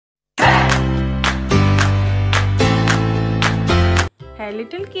Hey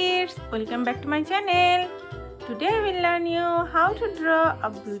little kids, welcome back to my channel. Today I will learn you how to draw a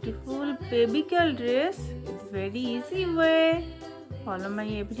beautiful baby girl dress with very easy way. Follow my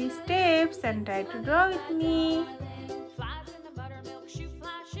every steps and try to draw with me. Flies in the buttermilk shoe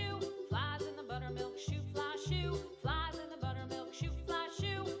fly shoe. Flies in the buttermilk shoe fly shoe. Flies in the buttermilk shoe fly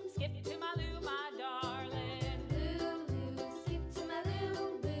shoe. Skip to my Lou, my darling. Lou, Lou, skip to my Lou.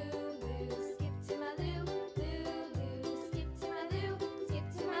 Lou, Lou, skip to my Lou. Lou, Lou, skip to my Lou. Skip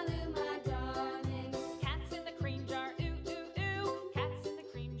to my Lou, my darling. Cats in the cream jar, ooh, ooh, ooh. Cats in the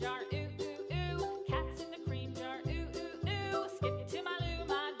cream jar, ooh, ooh, ooh. Cats in the cream jar, ooh, ooh, ooh. Skip to my Lou,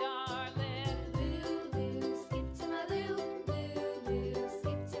 my darling. Lou, Lou, skip to my Lou. Lou, Lou,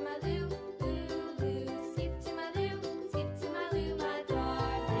 skip to my Lou. Lou, Lou, skip to my Lou. Skip to my Lou, my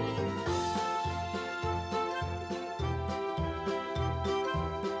darling.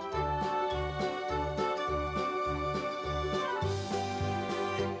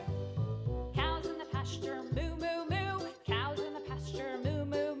 Cows in the pasture, moo, moo, moo. Cows in the pasture, moo,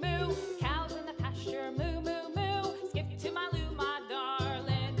 moo, moo. Cows in the pasture, moo, moo, moo. Skip to my Lou, my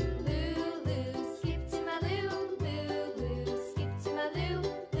darling. Lou, Lou, skip to my Lou. Lou, Lou, skip to my Lou.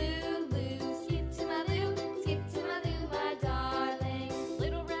 Lou, Lou, skip to my Lou. Skip to my Lou, my darling.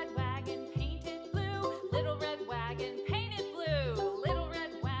 Little red wagon painted blue. Little red wagon painted blue. Little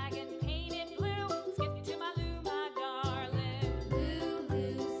red wagon painted blue. Skip to my Lou, my darling. Lou,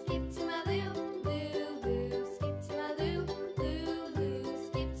 Lou, skip to my Lou. Lou, Lou, skip to my Lou. Lou, Lou,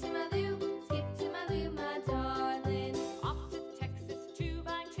 skip to my Lou. Skip to my Lou, my darling. Off to Texas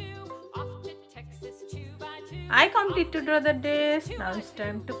 2x2. Off to Texas 2x2. I complete to draw the dress. Now it's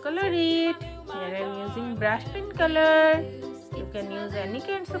time to color it. Here I am using brush pen color. You can use any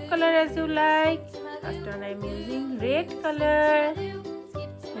kinds of color as you like. First one I am using red color.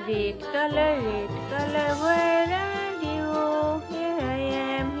 Red color, red color, where are you? Here I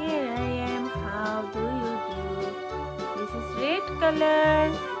am, how do you do? This is red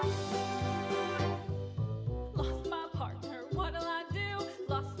color. Lost my partner, what'll I do?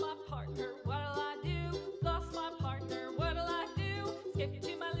 Lost my partner, what'll I do? Lost my partner, what'll I do? Skip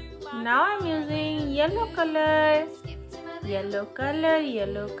to my Lou, my Now I'm using yellow color. skip to my Lou. Yellow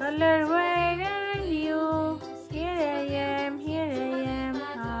color, where are you? Here I am,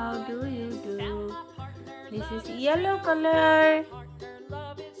 how do you do? My partner, This love is yellow color. partner,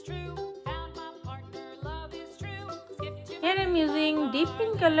 love is true. Found my partner, love is true. Skip to Here I'm using deep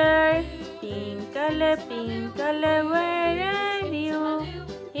pink color. Pink color, where are you?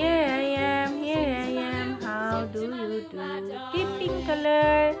 Here I am, how do you do? Deep pink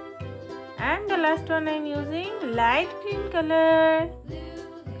color. And the last one I'm using light green color.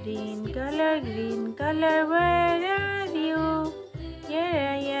 Green color, where are you? Here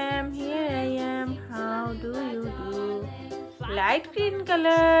I am, how do you do? Light green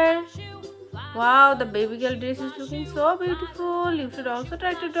color. Wow, the baby girl dress is looking so beautiful. You should also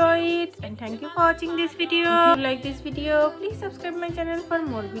try to draw it. And thank you for watching this video. If you like this video, please subscribe my channel for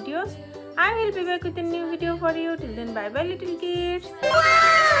more videos. I will be back with a new video for you. Till then, bye bye little kids.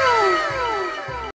 Wow!